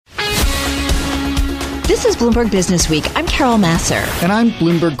This is Bloomberg Business Week. I'm Carol Masser. And I'm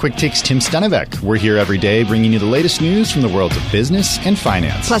Bloomberg Quick Takes Tim Stenivek. We're here every day bringing you the latest news from the worlds of business and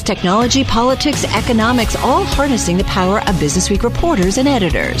finance. Plus technology, politics, economics, all harnessing the power of Business Week reporters and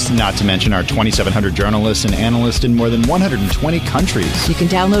editors. Not to mention our 2,700 journalists and analysts in more than 120 countries. You can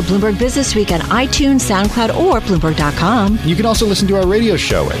download Bloomberg Business Week on iTunes, SoundCloud, or Bloomberg.com. You can also listen to our radio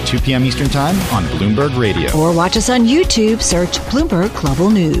show at 2 p.m. Eastern Time on Bloomberg Radio. Or watch us on YouTube. Search Bloomberg Global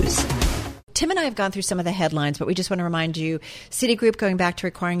News. Tim and I have gone through some of the headlines, but we just want to remind you, Citigroup going back to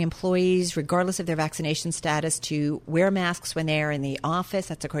requiring employees, regardless of their vaccination status, to wear masks when they are in the office.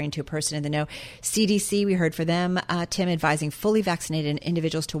 That's according to a person in the know. CDC, we heard for them, Tim, advising fully vaccinated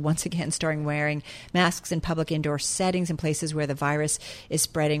individuals to once again start wearing masks in public indoor settings in places where the virus is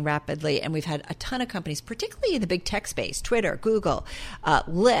spreading rapidly. And we've had a ton of companies, particularly in the big tech space, Twitter, Google,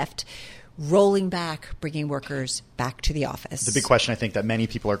 Lyft, rolling back, bringing workers back to the office. The big question I think that many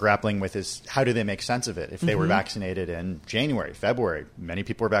people are grappling with is how do they make sense of it? If they were vaccinated in January, February, many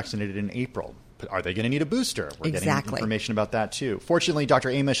people were vaccinated in April. Are they going to need a booster? We're getting information about that too. Fortunately, Dr.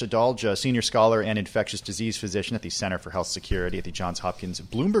 Amish Adalja, senior scholar and infectious disease physician at the Center for Health Security at the Johns Hopkins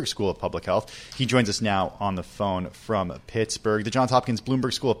Bloomberg School of Public Health. He joins us now on the phone from Pittsburgh. The Johns Hopkins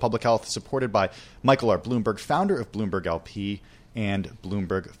Bloomberg School of Public Health, supported by Michael R. Bloomberg, founder of Bloomberg LP and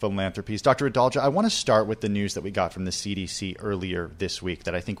Bloomberg Philanthropies. Dr. Adalja, I want to start with the news that we got from the CDC earlier this week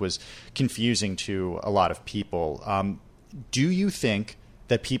that I think was confusing to a lot of people. Do you think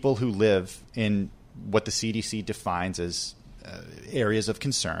that people who live in what the CDC defines as areas of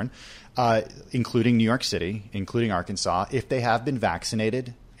concern, including New York City, including Arkansas, if they have been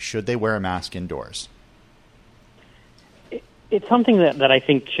vaccinated, should they wear a mask indoors? It's something that I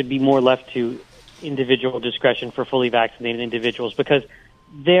think should be more left to individual discretion for fully vaccinated individuals, because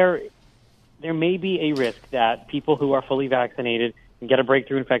there may be a risk that people who are fully vaccinated and get a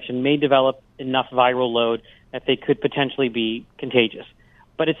breakthrough infection may develop enough viral load that they could potentially be contagious.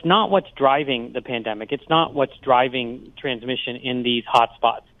 But it's not what's driving the pandemic. It's not what's driving transmission in these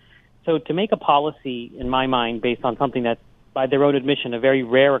hotspots. So to make a policy, in my mind, based on something that's, by their own admission, a very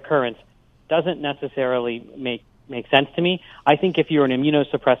rare occurrence, doesn't necessarily make sense to me. I think if you're an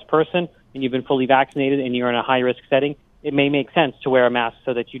immunosuppressed person and you've been fully vaccinated and you're in a high-risk setting, it may make sense to wear a mask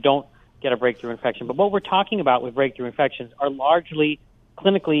so that you don't get a breakthrough infection. But what we're talking about with breakthrough infections are largely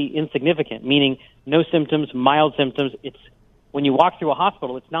clinically insignificant, meaning no symptoms, mild symptoms. It's when you walk through a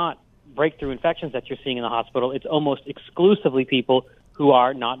hospital, it's not breakthrough infections that you're seeing in the hospital. It's almost exclusively people who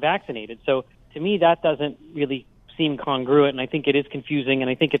are not vaccinated. So to me, that doesn't really seem congruent, and I think it is confusing, and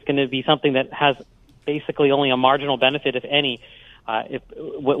I think it's going to be something that has basically only a marginal benefit, if any,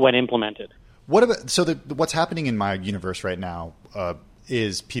 when implemented. What about what's happening in my universe right now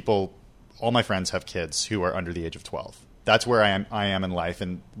is people, all my friends have kids who are under the age of 12. That's where I am in life,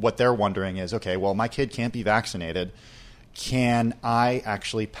 and what they're wondering is, okay, well, my kid can't be vaccinated. Can I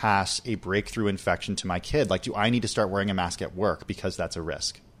actually pass a breakthrough infection to my kid? Like, do I need to start wearing a mask at work because that's a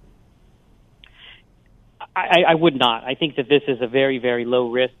risk? I would not. I think that this is a very, very low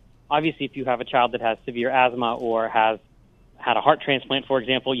risk. Obviously, if you have a child that has severe asthma or has had a heart transplant, for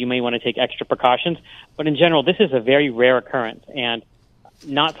example, you may want to take extra precautions. But in general, this is a very rare occurrence and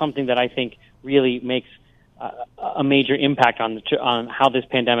not something that I think really makes a major impact on how this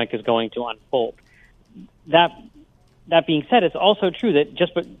pandemic is going to unfold. That being said, it's also true that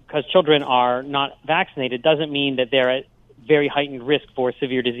just because children are not vaccinated doesn't mean that they're at very heightened risk for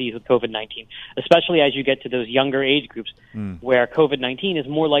severe disease with COVID-19, especially as you get to those younger age groups where COVID-19 is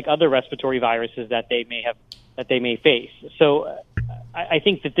more like other respiratory viruses that they may face. So I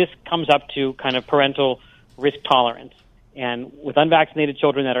think that this comes up to kind of parental risk tolerance. And with unvaccinated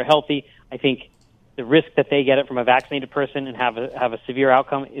children that are healthy, I think the risk that they get it from a vaccinated person and have a severe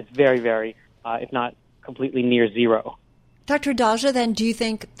outcome is very, very, if not completely near zero. Dr. Adalja, then, do you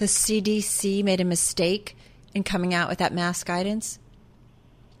think the CDC made a mistake in coming out with that mask guidance?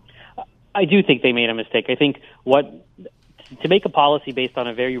 I do think they made a mistake. I think to make a policy based on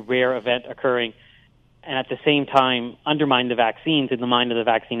a very rare event occurring and at the same time undermine the vaccines in the mind of the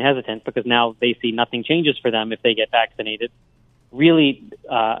vaccine hesitant, because now they see nothing changes for them if they get vaccinated, really,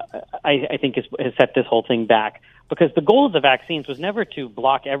 I think has set this whole thing back. Because the goal of the vaccines was never to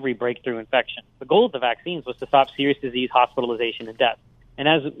block every breakthrough infection. The goal of the vaccines was to stop serious disease, hospitalization, and death. And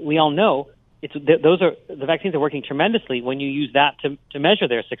as we all know, the vaccines are working tremendously when you use that to measure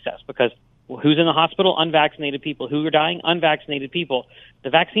their success, because who's in the hospital? Unvaccinated people. Who are dying? Unvaccinated people. The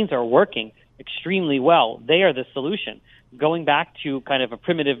vaccines are working extremely well. They are the solution. Going back to kind of a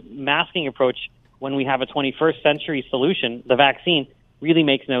primitive masking approach when we have a 21st century solution, the vaccine really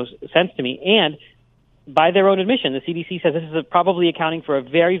makes no sense to me. And by their own admission, the CDC says this is probably accounting for a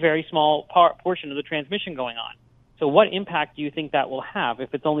very, very small portion of the transmission going on. So what impact do you think that will have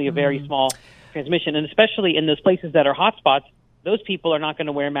if it's only a very small transmission? And especially in those places that are hotspots, those people are not going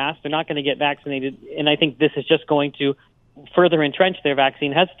to wear masks. They're not going to get vaccinated. And I think this is just going to further entrench their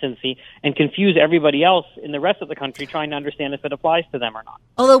vaccine hesitancy and confuse everybody else in the rest of the country trying to understand if it applies to them or not.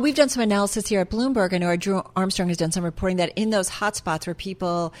 Although we've done some analysis here at Bloomberg, I know Drew Armstrong has done some reporting that in those hotspots where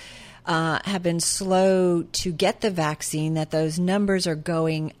people have been slow to get the vaccine, that those numbers are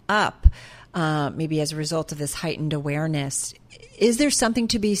going up, maybe as a result of this heightened awareness. Is there something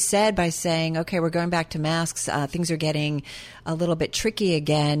to be said by saying, okay, we're going back to masks, things are getting a little bit tricky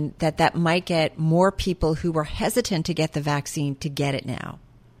again, that might get more people who were hesitant to get the vaccine to get it now?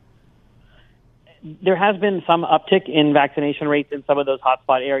 There has been some uptick in vaccination rates in some of those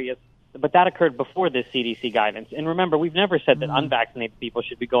hotspot areas, but that occurred before this CDC guidance. And remember, we've never said that unvaccinated people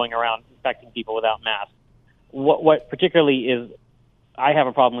should be going around infecting people without masks. What particularly is I have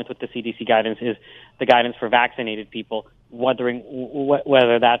a problem with the CDC guidance is the guidance for vaccinated people, wondering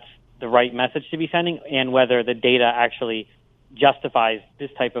whether that's the right message to be sending and whether the data actually justifies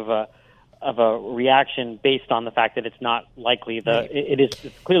this type of a reaction based on the fact that it's not likely. It's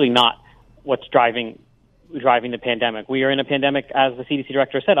clearly not what's driving the pandemic. We are in a pandemic, as the CDC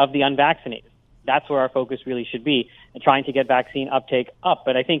director said, of the unvaccinated. That's where our focus really should be, and trying to get vaccine uptake up.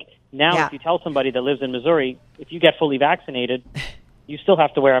 But I think now if you tell somebody that lives in Missouri, if you get fully vaccinated, you still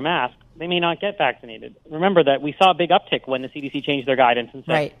have to wear a mask, they may not get vaccinated. Remember that we saw a big uptick when the CDC changed their guidance and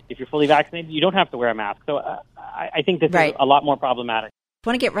said, if you're fully vaccinated, you don't have to wear a mask. So I think this is a lot more problematic. I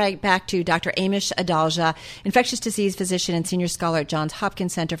want to get right back to Dr. Amish Adalja, infectious disease physician and senior scholar at Johns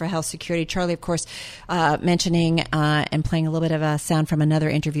Hopkins Center for Health Security. Charlie, of course, mentioning and playing a little bit of a sound from another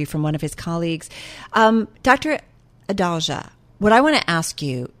interview from one of his colleagues. Dr. Adalja, what I want to ask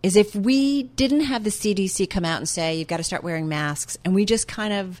you is if we didn't have the CDC come out and say you've got to start wearing masks, and we just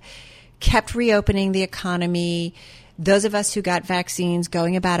kind of kept reopening the economy, those of us who got vaccines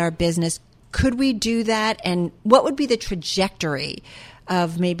going about our business, could we do that? And what would be the trajectory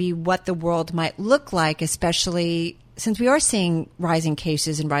of maybe what the world might look like, especially since we are seeing rising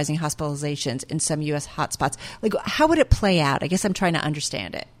cases and rising hospitalizations in some U.S. hotspots? Like, how would it play out? I guess I'm trying to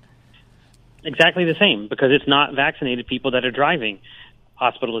understand it. Exactly the same, because it's not vaccinated people that are driving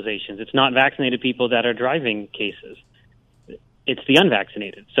hospitalizations. It's not vaccinated people that are driving cases. It's the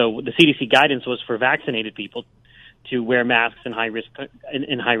unvaccinated. So the CDC guidance was for vaccinated people to wear masks in high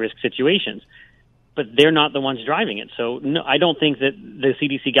risk situations, but they're not the ones driving it. So no, I don't think that the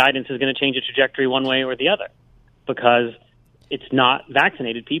CDC guidance is going to change the trajectory one way or the other, because it's not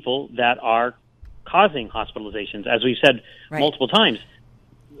vaccinated people that are causing hospitalizations. As we've said multiple times,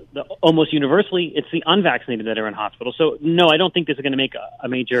 almost universally, it's the unvaccinated that are in hospital. So no, I don't think this is going to make a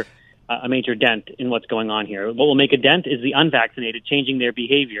major dent in what's going on here. What will make a dent is the unvaccinated changing their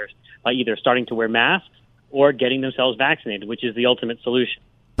behaviors by either starting to wear masks or getting themselves vaccinated, which is the ultimate solution.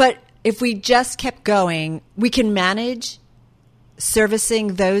 But if we just kept going, we can manage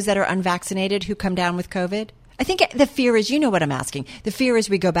servicing those that are unvaccinated who come down with COVID? I think the fear is, you know what I'm asking, the fear is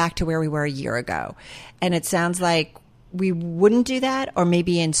we go back to where we were a year ago. And it sounds like we wouldn't do that, or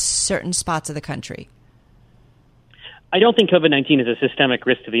maybe in certain spots of the country. I don't think COVID-19 is a systemic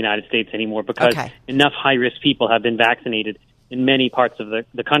risk to the United States anymore, because enough high-risk people have been vaccinated in many parts of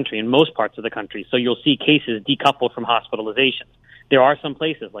the country, in most parts of the country. So you'll see cases decoupled from hospitalizations. There are some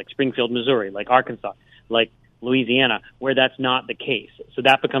places like Springfield, Missouri, like Arkansas, like Louisiana, where that's not the case. So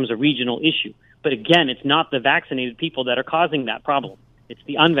that becomes a regional issue. But again, it's not the vaccinated people that are causing that problem. It's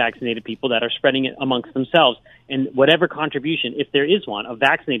the unvaccinated people that are spreading it amongst themselves. And whatever contribution, if there is one, of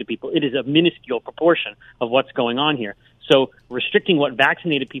vaccinated people, it is a minuscule proportion of what's going on here. So restricting what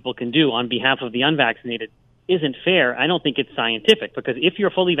vaccinated people can do on behalf of the unvaccinated isn't fair. I don't think it's scientific, because if you're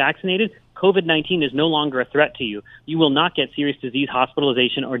fully vaccinated, COVID-19 is no longer a threat to you. You will not get serious disease,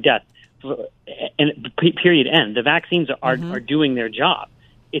 hospitalization, or death. And period end. The vaccines are doing their job.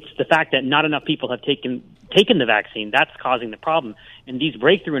 It's the fact that not enough people have taken the vaccine that's causing the problem. And these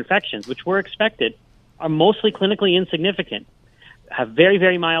breakthrough infections, which were expected, are mostly clinically insignificant, have very,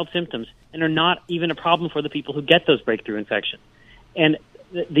 very mild symptoms, and are not even a problem for the people who get those breakthrough infections. And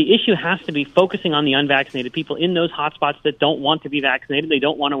the issue has to be focusing on the unvaccinated people in those hotspots that don't want to be vaccinated. They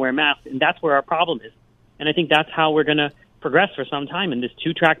don't want to wear masks, and that's where our problem is. And I think that's how we're going to progress for some time in this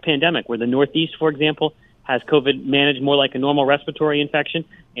two-track pandemic, where the Northeast, for example, has COVID managed more like a normal respiratory infection,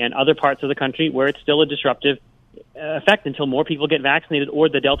 and other parts of the country where it's still a disruptive effect until more people get vaccinated or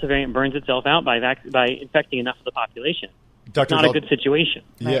the Delta variant burns itself out by infecting enough of the population. Dr. not a good situation.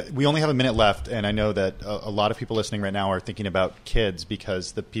 Yeah, we only have a minute left, and I know that a lot of people listening right now are thinking about kids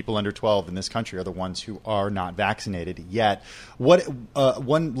because the people under 12 in this country are the ones who are not vaccinated yet. What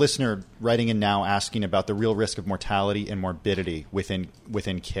one listener writing in now asking about the real risk of mortality and morbidity within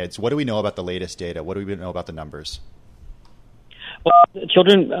kids. What do we know about the latest data? What do we know about the numbers? Well,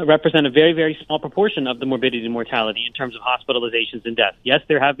 children represent a very, very small proportion of the morbidity and mortality in terms of hospitalizations and deaths. Yes,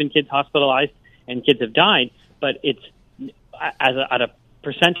 there have been kids hospitalized and kids have died, but it's at a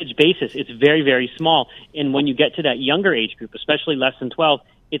percentage basis, it's very, very small. And when you get to that younger age group, especially less than 12,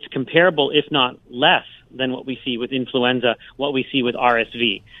 it's comparable, if not less, than what we see with influenza, what we see with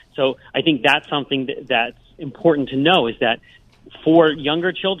RSV. So I think that's something that's important to know, is that for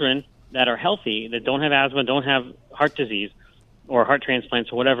younger children that are healthy, that don't have asthma, don't have heart disease, or heart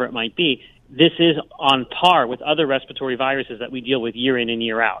transplants, or whatever it might be, this is on par with other respiratory viruses that we deal with year in and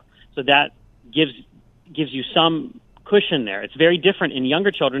year out. So that gives you some cushion there. It's very different in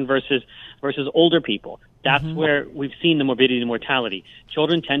younger children versus older people. That's where we've seen the morbidity and mortality.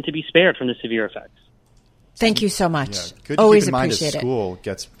 Children tend to be spared from the severe effects. Thank you so much. Yeah, good to Always keep in mind appreciate as school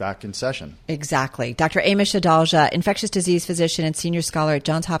gets back in session. Exactly. Dr. Amish Adalja, infectious disease physician and senior scholar at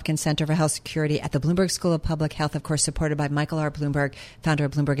Johns Hopkins Center for Health Security at the Bloomberg School of Public Health, of course, supported by Michael R. Bloomberg, founder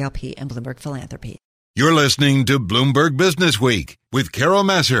of Bloomberg LP and Bloomberg Philanthropy. You're listening to Bloomberg Business Week with Carol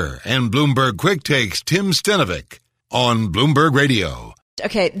Messer and Bloomberg Quick Takes Tim Stenovic on Bloomberg Radio.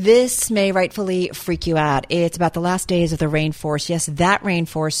 Okay, this may rightfully freak you out. It's about the last days of the rainforest. Yes, that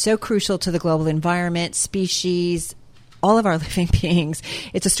rainforest, so crucial to the global environment, species, all of our living beings.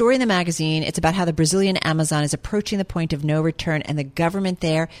 It's a story in the magazine. It's about how the Brazilian Amazon is approaching the point of no return and the government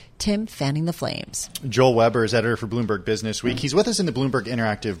there, Tim, fanning the flames. Joel Weber is editor for Bloomberg Business Week. He's with us in the Bloomberg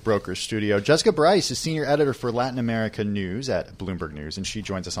Interactive Brokers studio. Jessica Bryce is senior editor for Latin America News at Bloomberg News, and she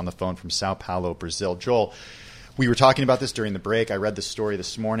joins us on the phone from Sao Paulo, Brazil. Joel, we were talking about this during the break. I read the story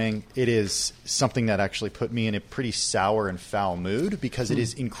this morning. It is something that actually put me in a pretty sour and foul mood because it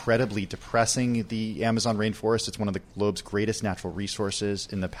is incredibly depressing. The Amazon rainforest, it's one of the globe's greatest natural resources.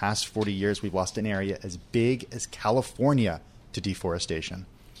 In the past 40 years, we've lost an area as big as California to deforestation.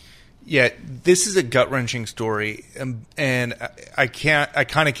 Yeah, this is a gut-wrenching story, and I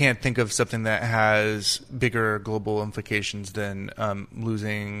kind of can't think of something that has bigger global implications than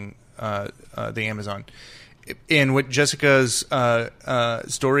losing the Amazon. And what Jessica's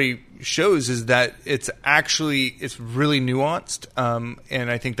story shows is that it's really nuanced,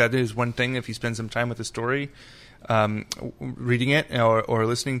 and I think that is one thing. If you spend some time with the story, reading it or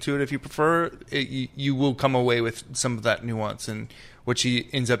listening to it, if you prefer, you will come away with some of that nuance. And what she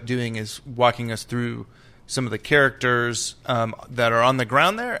ends up doing is walking us through some of the characters that are on the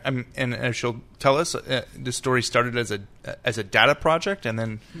ground there, and as she'll tell us, the story started as a data project and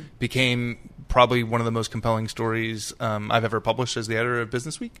then became probably one of the most compelling stories I've ever published as the editor of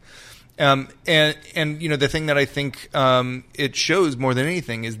Business Week. And you know, the thing that I think it shows more than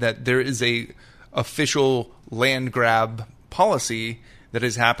anything is that there is a official land grab policy that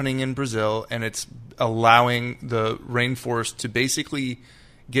is happening in Brazil, and it's allowing the rainforest to basically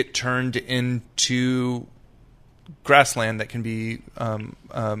get turned into grassland that can be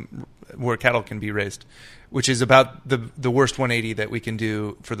where cattle can be raised, which is about the worst 180 that we can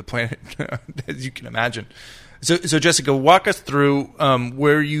do for the planet, as you can imagine. So Jessica, walk us through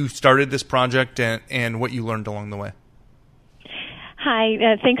where you started this project and what you learned along the way.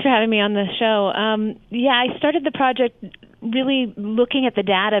 Hi, thanks for having me on the show. I started the project really looking at the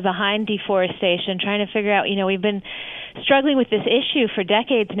data behind deforestation, trying to figure out, we've been struggling with this issue for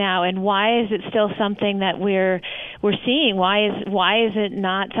decades now, and why is it still something that we're seeing? Why is it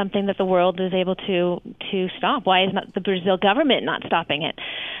not something that the world is able to stop? Why is not the Brazil government not stopping it?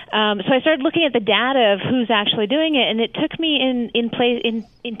 So I started looking at the data of who's actually doing it, and it took me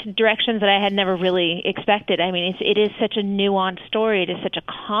into directions that I had never really expected. I mean, it is such a nuanced story. It is such a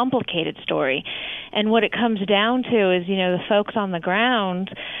complicated story, and what it comes down to is, the folks on the ground.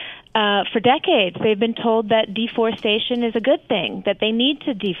 For decades, they've been told that deforestation is a good thing, that they need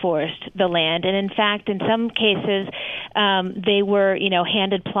to deforest the land. And in fact, in some cases, they were,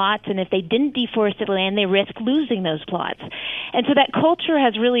 handed plots, and if they didn't deforest the land, they risked losing those plots. And so that culture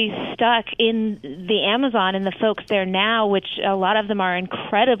has really stuck in the Amazon and the folks there now, which a lot of them are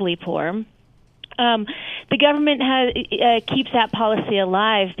incredibly poor. The government keeps that policy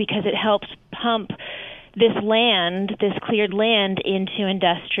alive because it helps pump this cleared land, into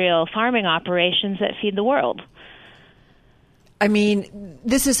industrial farming operations that feed the world. I mean,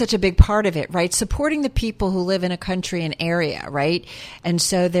 this is such a big part of it, right? Supporting the people who live in a country and area, right? And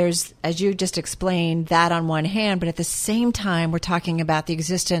so there's, as you just explained, that on one hand, but at the same time, we're talking about the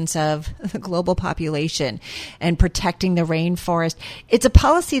existence of the global population and protecting the rainforest. It's a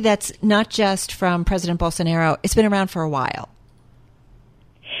policy that's not just from President Bolsonaro. It's been around for a while.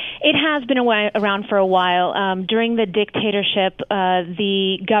 It has been around for a while. During the dictatorship,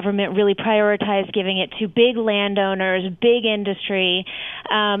 the government really prioritized giving it to big landowners, big industry,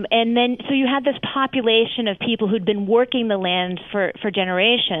 and then so you had this population of people who'd been working the land for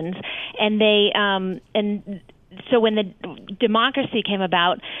generations, and so when the democracy came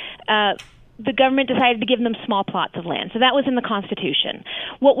about, the government decided to give them small plots of land. So that was in the Constitution.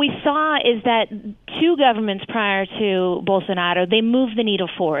 What we saw is that two governments prior to Bolsonaro, they moved the needle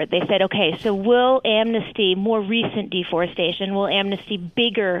forward. They said, okay, so we'll amnesty more recent deforestation, we'll amnesty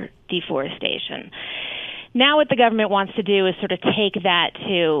bigger deforestation. Now what the government wants to do is sort of take that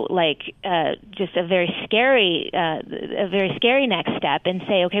to just a very scary next step and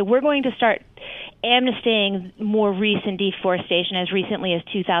say, okay, we're going to start amnestying more recent deforestation as recently as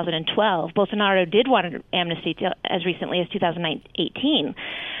 2012. Bolsonaro did want an amnesty as recently as 2018.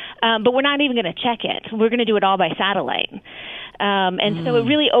 But we're not even going to check it. We're going to do it all by satellite. So it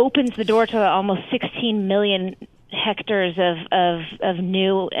really opens the door to almost 16 million hectares of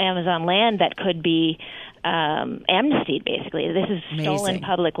new Amazon land that could be amnestied, basically. This is stolen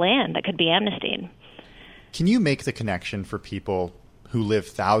public land that could be amnestied. Can you make the connection for people who live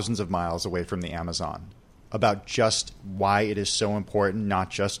thousands of miles away from the Amazon about just why it is so important, not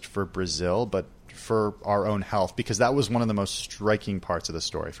just for Brazil, but for our own health? Because that was one of the most striking parts of the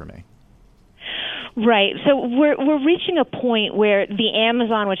story for me. Right. So we're reaching a point where the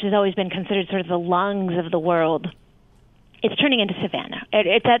Amazon, which has always been considered sort of the lungs of the world, it's turning into savanna.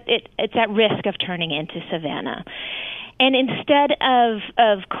 It's at risk of turning into savanna. And instead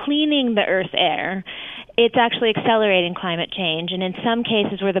of cleaning the Earth's air, it's actually accelerating climate change. And in some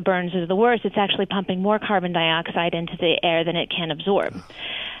cases where the burns are the worst, it's actually pumping more carbon dioxide into the air than it can absorb.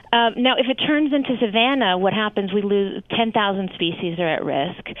 Now, if it turns into savanna, what happens? We lose 10,000 species are at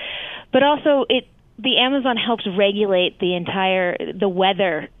risk. But also, the Amazon helps regulate the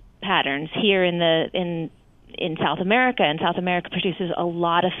weather patterns here in South America, and South America produces a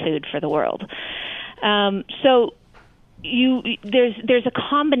lot of food for the world. So there's a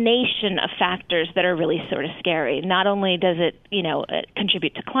combination of factors that are really sort of scary. Not only does it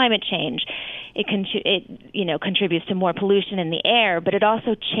contribute to climate change, it contributes to more pollution in the air, but it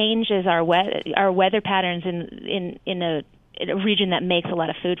also changes our weather patterns in a region that makes a lot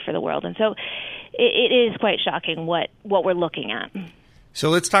of food for the world. And so it is quite shocking what we're looking at. So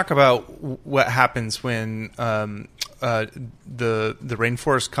let's talk about what happens when the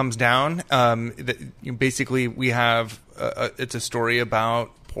rainforest comes down. Basically, we have it's a story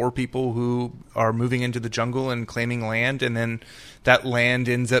about poor people who are moving into the jungle and claiming land, and then that land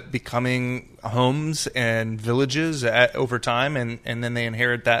ends up becoming homes and villages over time, and then they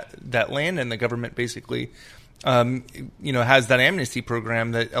inherit that land, and the government basically has that amnesty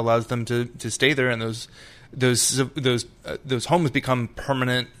program that allows them to stay there, and those homes become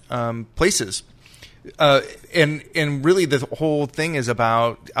permanent places. And really the whole thing is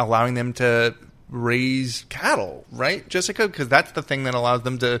about allowing them to raise cattle, right, Jessica? Because that's the thing that allows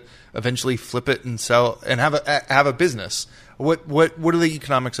them to eventually flip it and sell and have a business. What do the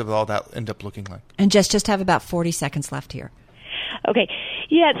economics of all that end up looking like? And just have about 40 seconds left here. Okay,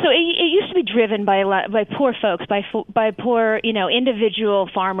 yeah. So it used to be driven by poor folks, by poor individual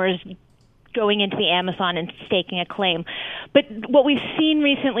farmers going into the Amazon and staking a claim. But what we've seen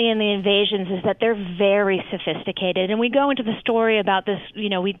recently in the invasions is that they're very sophisticated. And we go into the story about this,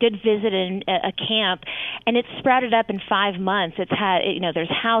 we did visit a camp, and it's sprouted up in 5 months. It's had, there's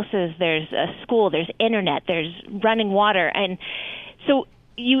houses, there's a school, there's internet, there's running water. And so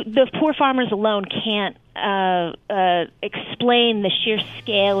the poor farmers alone can't explain the sheer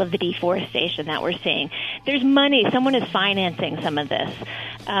scale of the deforestation that we're seeing. There's money. Someone is financing some of this.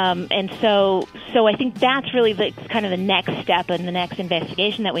 And so I think that's really kind of the next step and the next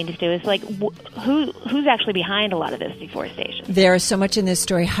investigation that we need to do is who's actually behind a lot of this deforestation. There is so much in this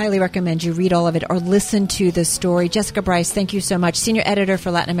story. Highly recommend you read all of it or listen to the story. Jessica Bryce, thank you so much. Senior editor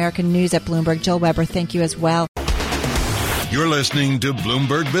for Latin American News at Bloomberg. Jill Weber, thank you as well. You're listening to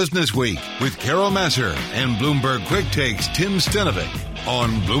Bloomberg Business Week with Carol Messer and Bloomberg Quick Takes Tim Stenovic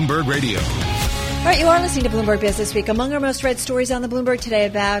on Bloomberg Radio. All right, you are listening to Bloomberg Business Week. Among our most read stories on the Bloomberg today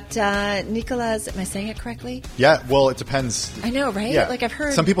about Nikola's, am I saying it correctly? Yeah, well, it depends. I know, right? Yeah. Like I've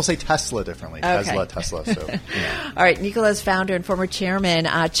heard. Some people say Tesla differently. Okay. Tesla. So, All right, Nikola's founder and former chairman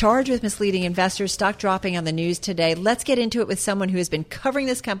charged with misleading investors, stock dropping on the news today. Let's get into it with someone who has been covering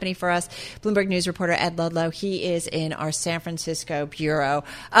this company for us, Bloomberg News reporter Ed Ludlow. He is in our San Francisco bureau.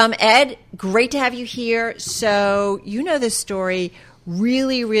 Ed, great to have you here. So you know this story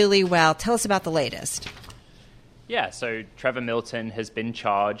really, really well. Tell us about the latest. Yeah, so Trevor Milton has been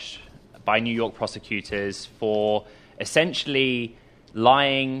charged by New York prosecutors for essentially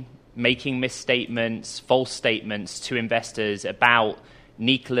lying, making misstatements, false statements to investors about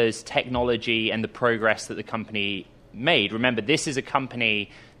Nikola's technology and the progress that the company made. Remember, this is a company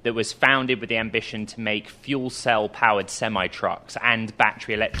that was founded with the ambition to make fuel cell powered semi-trucks and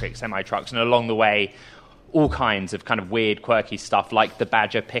battery electric semi-trucks, and along the way all kinds of kind of weird, quirky stuff like the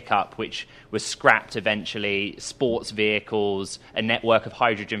Badger pickup, which was scrapped eventually, sports vehicles, a network of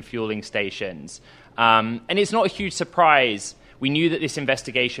hydrogen fueling stations. And it's not a huge surprise. We knew that this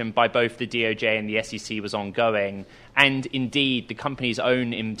investigation by both the DOJ and the SEC was ongoing. And indeed, the company's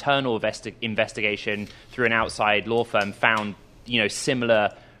own internal investigation through an outside law firm found,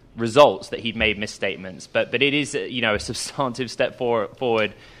 similar results, that he'd made misstatements. But it is, a substantive step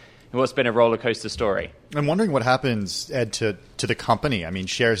forward in what's been a roller coaster story. I'm wondering what happens, Ed, to the company. I mean,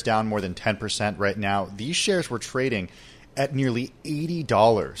 shares down more than 10% right now. These shares were trading at nearly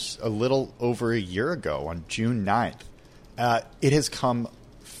 $80 a little over a year ago on June 9th. It has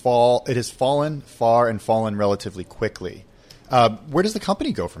fallen far and fallen relatively quickly. Where does the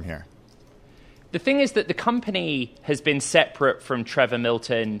company go from here? The thing is that the company has been separate from Trevor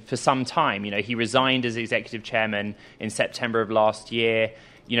Milton for some time. He resigned as executive chairman in September of last year.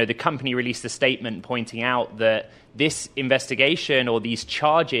 The company released a statement pointing out that this investigation or these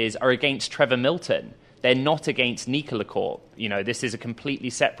charges are against Trevor Milton. They're not against Nikola Corp. This is a completely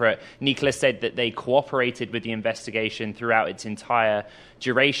separate. Nikola said that they cooperated with the investigation throughout its entire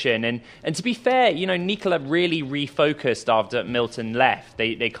duration. And to be fair, Nikola really refocused after Milton left.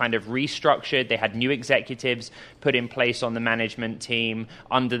 They kind of restructured. They had new executives put in place on the management team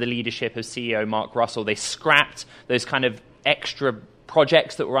under the leadership of CEO Mark Russell. They scrapped those kind of extra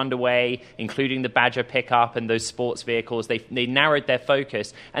projects that were underway, including the Badger pickup and those sports vehicles. They narrowed their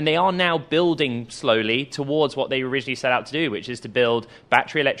focus, and they are now building slowly towards what they originally set out to do, which is to build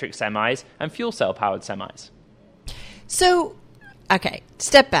battery electric semis and fuel cell powered semis. So, okay,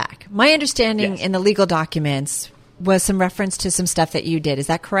 step back. My understanding in the legal documents was some reference to some stuff that you did. Is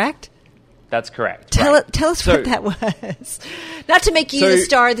that correct? That's correct. Tell us what that was. Not to make you the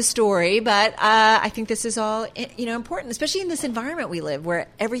star of the story, but I think this is all important, especially in this environment we live where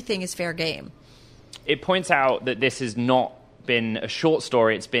everything is fair game. It points out that this has not been a short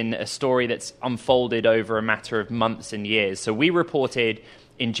story. It's been a story that's unfolded over a matter of months and years. So we reported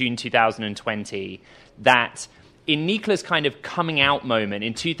in June 2020 that in Nikola's kind of coming out moment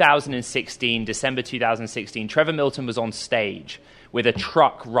in 2016, December 2016, Trevor Milton was on stage with a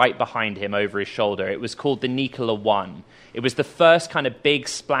truck right behind him over his shoulder. It was called the Nikola One. It was the first kind of big,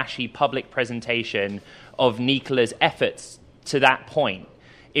 splashy public presentation of Nikola's efforts to that point.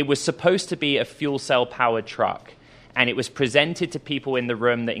 It was supposed to be a fuel cell-powered truck, and it was presented to people in the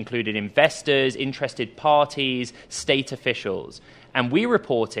room that included investors, interested parties, state officials. And we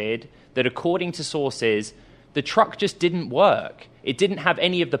reported that according to sources, the truck just didn't work. It didn't have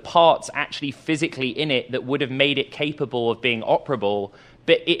any of the parts actually physically in it that would have made it capable of being operable,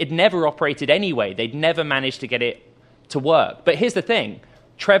 but it had never operated anyway. They'd never managed to get it to work. But here's the thing.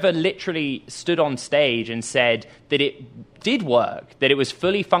 Trevor literally stood on stage and said that it did work, that it was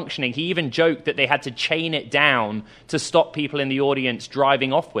fully functioning. He even joked that they had to chain it down to stop people in the audience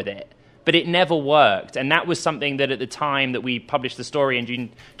driving off with it. But it never worked. And that was something that at the time that we published the story in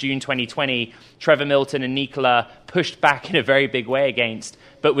June 2020, Trevor Milton and Nikola pushed back in a very big way against,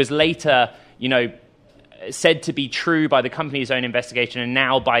 but was later, said to be true by the company's own investigation and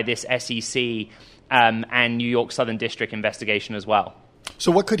now by this SEC and New York Southern District investigation as well.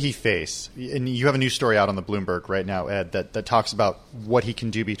 So what could he face? And you have a new story out on the Bloomberg right now, Ed, that talks about what he can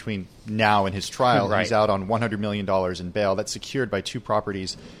do between now and his trial. Right. He's out on $100 million in bail. That's secured by 2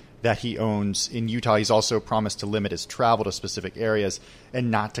 properties that he owns in Utah. He's also promised to limit his travel to specific areas and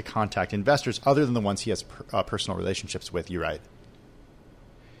not to contact investors other than the ones he has personal relationships with. You're right.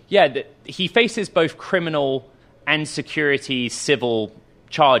 Yeah, he faces both criminal and security civil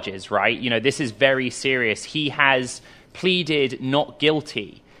charges, right? This is very serious. He has pleaded not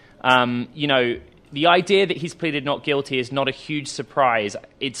guilty. The idea that he's pleaded not guilty is not a huge surprise.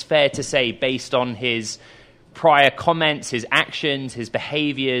 It's fair to say, based on his prior comments, his actions, his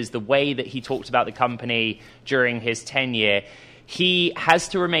behaviors, the way that he talked about the company during his tenure. He has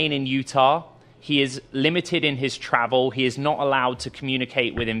to remain in Utah. He is limited in his travel. He is not allowed to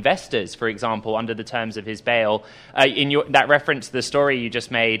communicate with investors, for example, under the terms of his bail. That reference to the story you just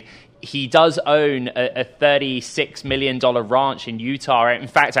made, he does own a $36 million ranch in Utah. In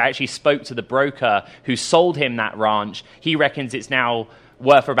fact, I actually spoke to the broker who sold him that ranch. He reckons it's now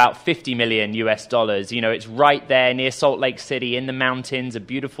worth about $50 million US. It's right there near Salt Lake City in the mountains, a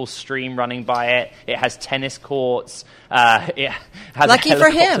beautiful stream running by it. It has tennis courts. It has Lucky a helicopter for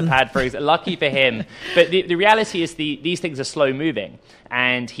him. pad lucky for him. But the reality is these things are slow moving.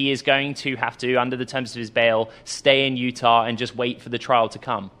 And he is going to have to, under the terms of his bail, stay in Utah and just wait for the trial to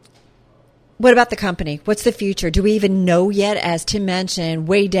come. What about the company? What's the future? Do we even know yet? As Tim mentioned,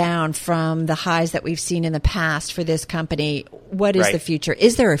 way down from the highs that we've seen in the past for this company. What is the future?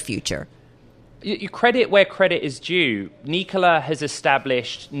 Is there a future? You credit where credit is due. Nikola has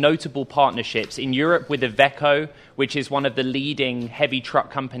established notable partnerships in Europe with Iveco, which is one of the leading heavy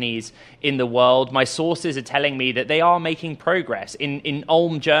truck companies in the world. My sources are telling me that they are making progress. In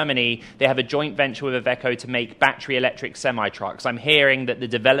Ulm, Germany, they have a joint venture with Iveco to make battery electric semi-trucks. I'm hearing that the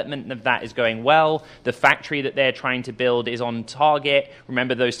development of that is going well. The factory that they're trying to build is on target.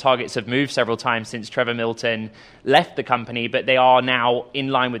 Remember, those targets have moved several times since Trevor Milton left the company, but they are now in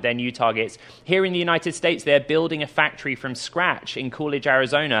line with their new targets. Here in the United States, they're building a factory from scratch in Coolidge,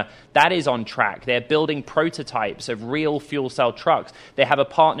 Arizona. That is on track. They're building prototypes of real fuel cell trucks. They have a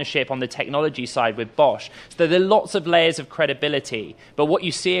partnership on the technology side with Bosch. So there are lots of layers of credibility. But what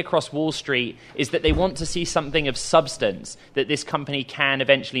you see across Wall Street is that they want to see something of substance, that this company can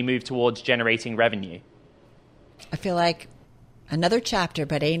eventually move towards generating revenue. I feel like another chapter,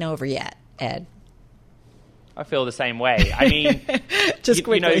 but ain't over yet, Ed. I feel the same way. I mean, just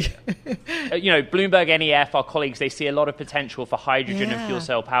quickly. Bloomberg NEF, our colleagues, they see a lot of potential for hydrogen and fuel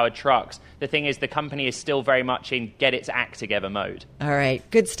cell powered trucks. The thing is, the company is still very much in get its act together mode. All right.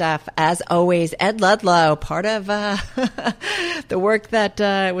 Good stuff. As always, Ed Ludlow, part of the work that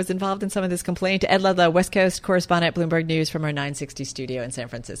was involved in some of this complaint. Ed Ludlow, West Coast correspondent, Bloomberg News from our 960 studio in San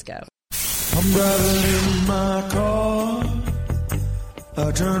Francisco. I'm driving in my car. I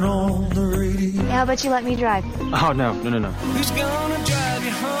turn on the radio. How about you let me drive? Oh, no. Who's gonna drive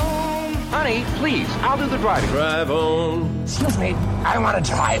you home? Honey, please, I'll do the driving. Drive on. Excuse me, I want to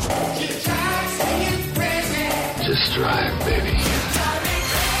drive. Just drive, baby.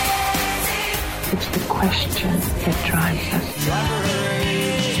 It's the question that drives us.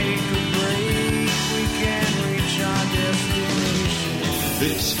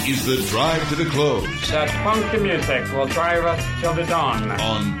 This is the Drive to the Close. That funky music will drive us till the dawn.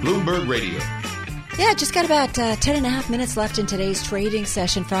 On Bloomberg Radio. Yeah, just got about 10 and a half minutes left in today's trading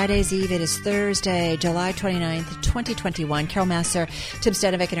session. Friday's Eve. It is Thursday, July 29th, 2021. Carol Masser, Tim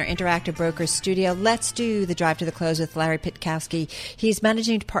Stanovic in our Interactive Brokers studio. Let's do the Drive to the Close with Larry Pitkowski. He's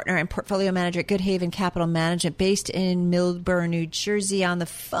managing partner and portfolio manager at Good Haven Capital Management based in Millburn, New Jersey, on the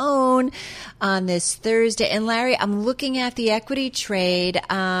phone on this Thursday. And Larry, I'm looking at the equity trade.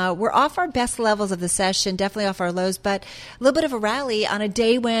 We're off our best levels of the session, definitely off our lows, but a little bit of a rally on a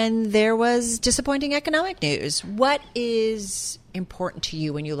day when there was disappointing economic news. What is important to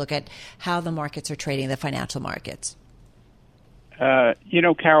you when you look at how the markets are trading, the financial markets?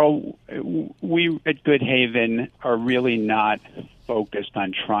 Carol, we at Good Haven are really not focused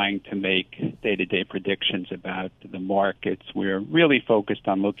on trying to make day-to-day predictions about the markets. We're really focused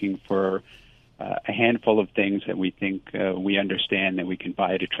on looking for a handful of things that we think we understand that we can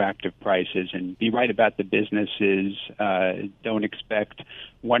buy at attractive prices and be right about the businesses. Don't expect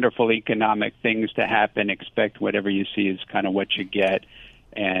wonderful economic things to happen. Expect whatever you see is kind of what you get.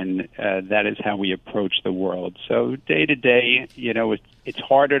 And that is how we approach the world. So day to day, it's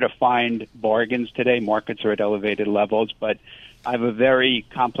harder to find bargains today. Markets are at elevated levels, but I have a very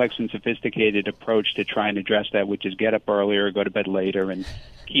complex and sophisticated approach to try and address that, which is get up earlier, go to bed later, and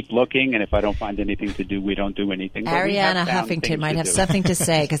keep looking. And if I don't find anything to do, we don't do anything. Ariana Huffington might have something to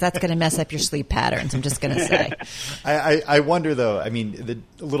say because that's going to mess up your sleep patterns, I'm just going to say. I wonder, though, I mean, the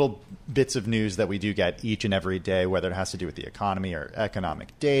little bits of news that we do get each and every day, whether it has to do with the economy or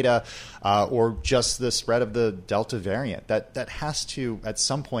economic data or just the spread of the Delta variant, that has to at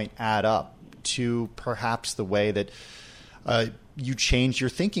some point add up to perhaps the way that you change your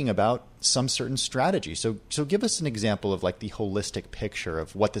thinking about some certain strategy. So give us an example of like the holistic picture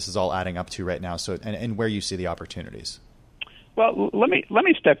of what this is all adding up to right now. So and where you see the opportunities. Well, let me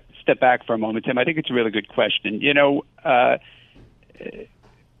step back for a moment, Tim. I think it's a really good question.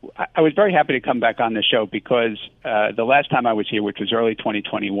 I was very happy to come back on the show because the last time I was here, which was early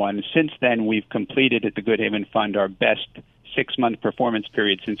 2021, since then we've completed at the Good Haven Fund our best 6-month performance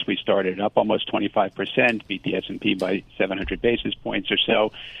period since we started, up almost 25%, beat the S&P by 700 basis points or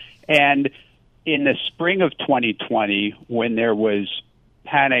so. And in the spring of 2020, when there was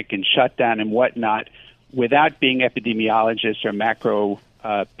panic and shutdown and whatnot, without being epidemiologists or macro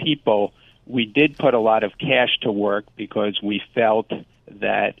people, we did put a lot of cash to work because we felt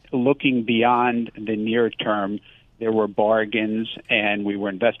that looking beyond the near term, there were bargains and we were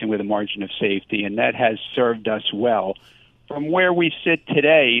investing with a margin of safety, and that has served us well. From where we sit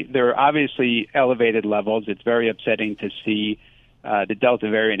today, there are obviously elevated levels. It's very upsetting to see the Delta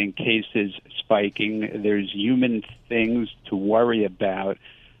variant in cases spiking. There's human things to worry about.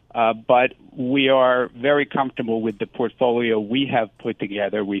 But we are very comfortable with the portfolio we have put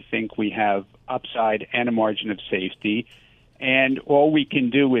together. We think we have upside and a margin of safety. And all we can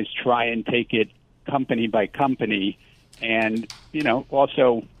do is try and take it company by company. And,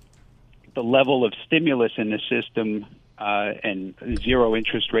 also the level of stimulus in the system and zero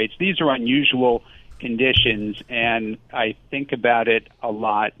interest rates. These are unusual conditions, and I think about it a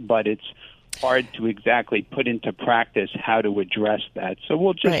lot, but it's hard to exactly put into practice how to address that. So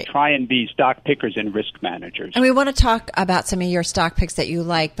we'll just try and be stock pickers and risk managers. And we want to talk about some of your stock picks that you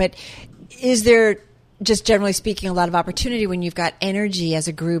like, but is there, just generally speaking, a lot of opportunity when you've got energy as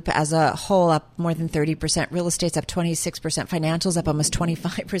a group, as a whole, up more than 30%, real estate's up 26%, financials up almost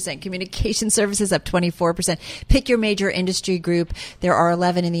 25%, communication services up 24%. Pick your major industry group. There are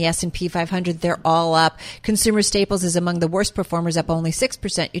 11 in the S&P 500. They're all up. Consumer staples is among the worst performers, up only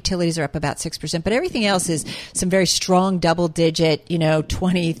 6%. Utilities are up about 6%. But everything else is some very strong double-digit,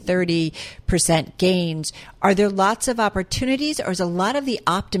 20, 30% gains. Are there lots of opportunities, or is a lot of the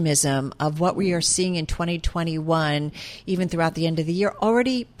optimism of what we are seeing in 2021, even throughout the end of the year,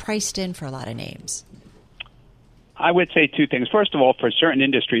 already priced in for a lot of names? I would say two things. First of all, for certain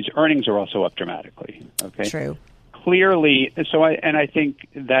industries, earnings are also up dramatically. Okay, true. Clearly, I think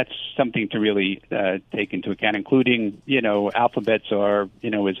that's something to really take into account, including, Alphabet's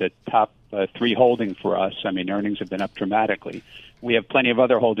is a top 3 holding for us. I mean, earnings have been up dramatically. We have plenty of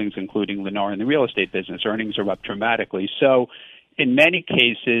other holdings, including Lennar in the real estate business. Earnings are up dramatically. So in many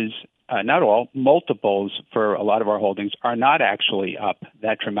cases, not all, multiples for a lot of our holdings are not actually up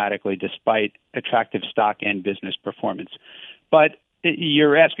that dramatically despite attractive stock and business performance. But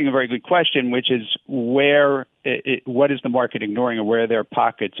you're asking a very good question, which is what is the market ignoring, or where are there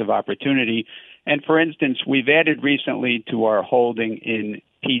pockets of opportunity? And for instance, we've added recently to our holding in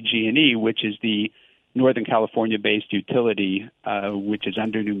PG&E, which is the Northern California-based utility, which is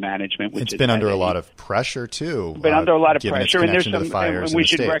under new management. It's been under a lot of pressure too. Been under a lot of pressure, and there's some. And we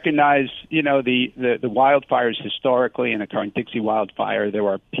should recognize, the wildfires historically, and the current Dixie wildfire. There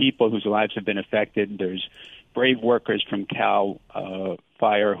are people whose lives have been affected. There's brave workers from Cal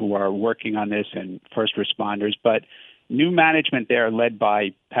Fire who are working on this, and first responders. But new management there, led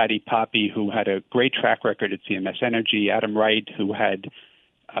by Patty Poppe, who had a great track record at CMS Energy, Adam Wright, who had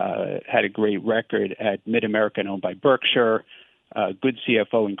a great record at Mid-American, owned by Berkshire, good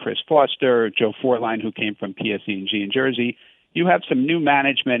CFO in Chris Foster, Joe Forline, who came from PSE&G in Jersey. You have some new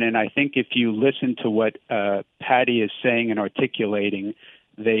management, and I think if you listen to what Patty is saying and articulating,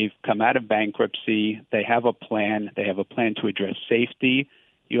 they've come out of bankruptcy. They have a plan. They have a plan to address safety.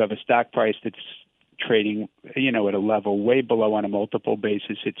 You have a stock price that's trading, at a level way below on a multiple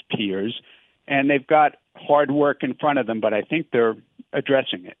basis its peers. And they've got hard work in front of them, but I think they're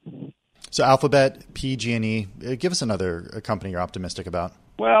addressing it. So Alphabet, PG&E, give us another company you're optimistic about.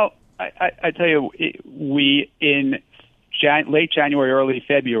 Well, I tell you, we in late January, early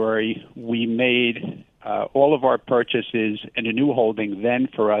February, we made all of our purchases in a new holding then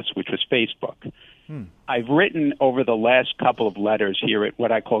for us, which was Facebook. I've written over the last couple of letters here at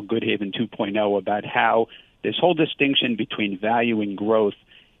what I call Good Haven 2.0 about how this whole distinction between value and growth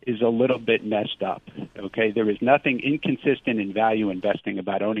is a little bit messed up. Okay, there is nothing inconsistent in value investing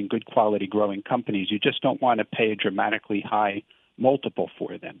about owning good quality growing companies. You just don't want to pay a dramatically high multiple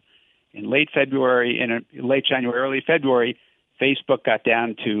for them. In late January, early February, Facebook got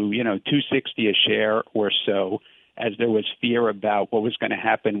down to $260 a share or so, as there was fear about what was going to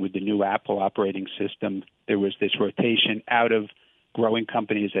happen with the new Apple operating system. There was this rotation out of growing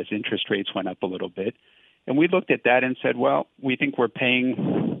companies as interest rates went up a little bit. And we looked at that and said, well, we think we're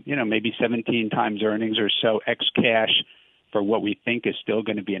paying, maybe 17 times earnings or so ex cash for what we think is still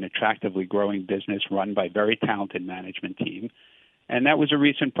going to be an attractively growing business run by a very talented management team. And that was a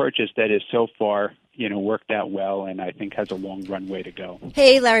recent purchase that is so far, worked out well, and I think has a long runway to go.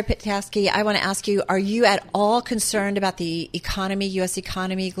 Hey, Larry Pitkowski, I want to ask you, are you at all concerned about the economy, U.S.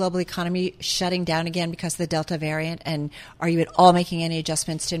 economy, global economy shutting down again because of the Delta variant? And are you at all making any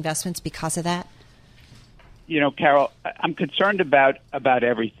adjustments to investments because of that? Carol, I'm concerned about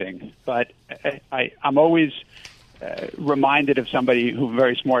everything, but I'm always reminded of somebody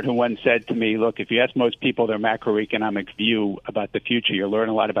very smart who once said to me, look, if you ask most people their macroeconomic view about the future, you'll learn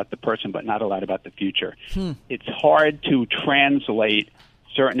a lot about the person, but not a lot about the future. It's hard to translate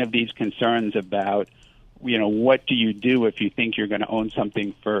certain of these concerns about, what do you do if you think you're going to own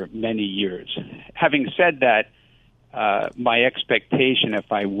something for many years? Having said that, my expectation,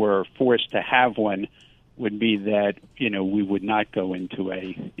 if I were forced to have one, would be that, we would not go into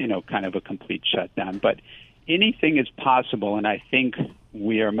a, kind of a complete shutdown. But anything is possible, and I think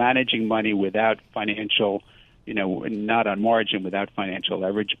we are managing money without financial, not on margin, without financial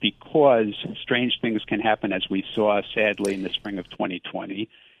leverage, because strange things can happen, as we saw, sadly, in the spring of 2020,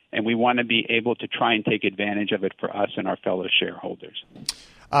 and we want to be able to try and take advantage of it for us and our fellow shareholders.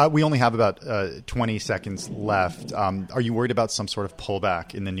 We only have about 20 seconds left. Are you worried about some sort of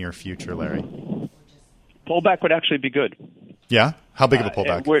pullback in the near future, Larry? Pullback would actually be good. Yeah? How big of a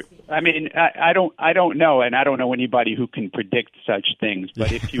pullback? I don't know, and I don't know anybody who can predict such things.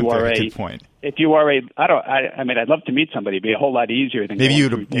 But if you are good point. I'd love to meet somebody. It'd be a whole lot easier than maybe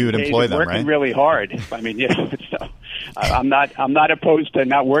you'd employ them, working right? really hard. I'm not opposed to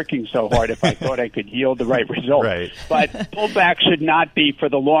not working so hard if I thought I could yield the right result. Right. But pullback should not be for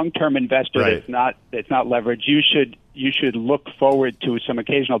the long-term investor. Right. That's not leveraged. You should look forward to some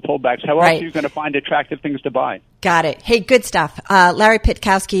occasional pullbacks. How else are you going to find attractive things to buy? Got it. Hey, good stuff. Larry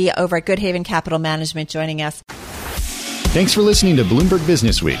Pitkowski over at Good Haven Capital Management joining us. Thanks for listening to Bloomberg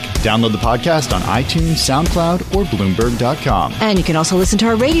Business Week. Download the podcast on iTunes, SoundCloud, or Bloomberg.com. And you can also listen to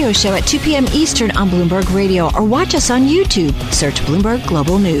our radio show at 2 p.m. Eastern on Bloomberg Radio or watch us on YouTube. Search Bloomberg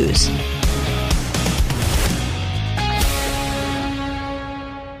Global News.